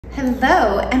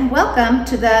Hello and welcome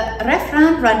to the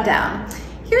Refran Rundown.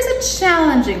 Here's a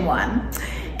challenging one.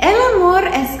 El amor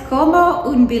es como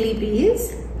un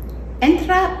bilibriz,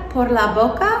 entra por la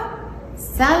boca,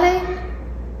 sale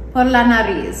por la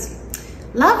nariz.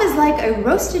 Love is like a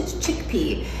roasted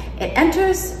chickpea. It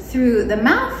enters through the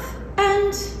mouth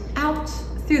and out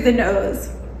through the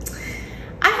nose.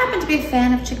 I happen to be a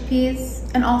fan of chickpeas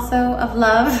and also of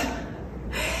love.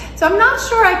 So I'm not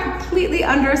sure I completely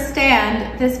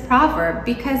understand this proverb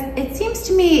because it seems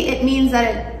to me it means that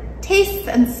it tastes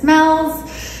and smells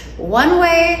one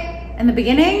way in the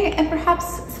beginning and perhaps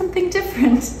something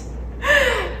different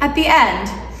at the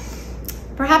end.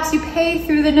 Perhaps you pay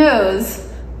through the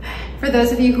nose for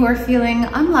those of you who are feeling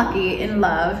unlucky in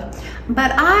love.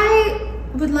 But I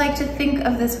would like to think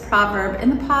of this proverb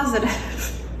in the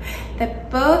positive,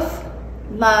 that both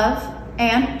love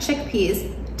and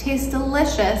chickpeas taste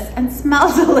delicious and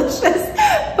smell delicious,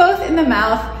 both in the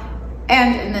mouth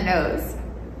and in the nose.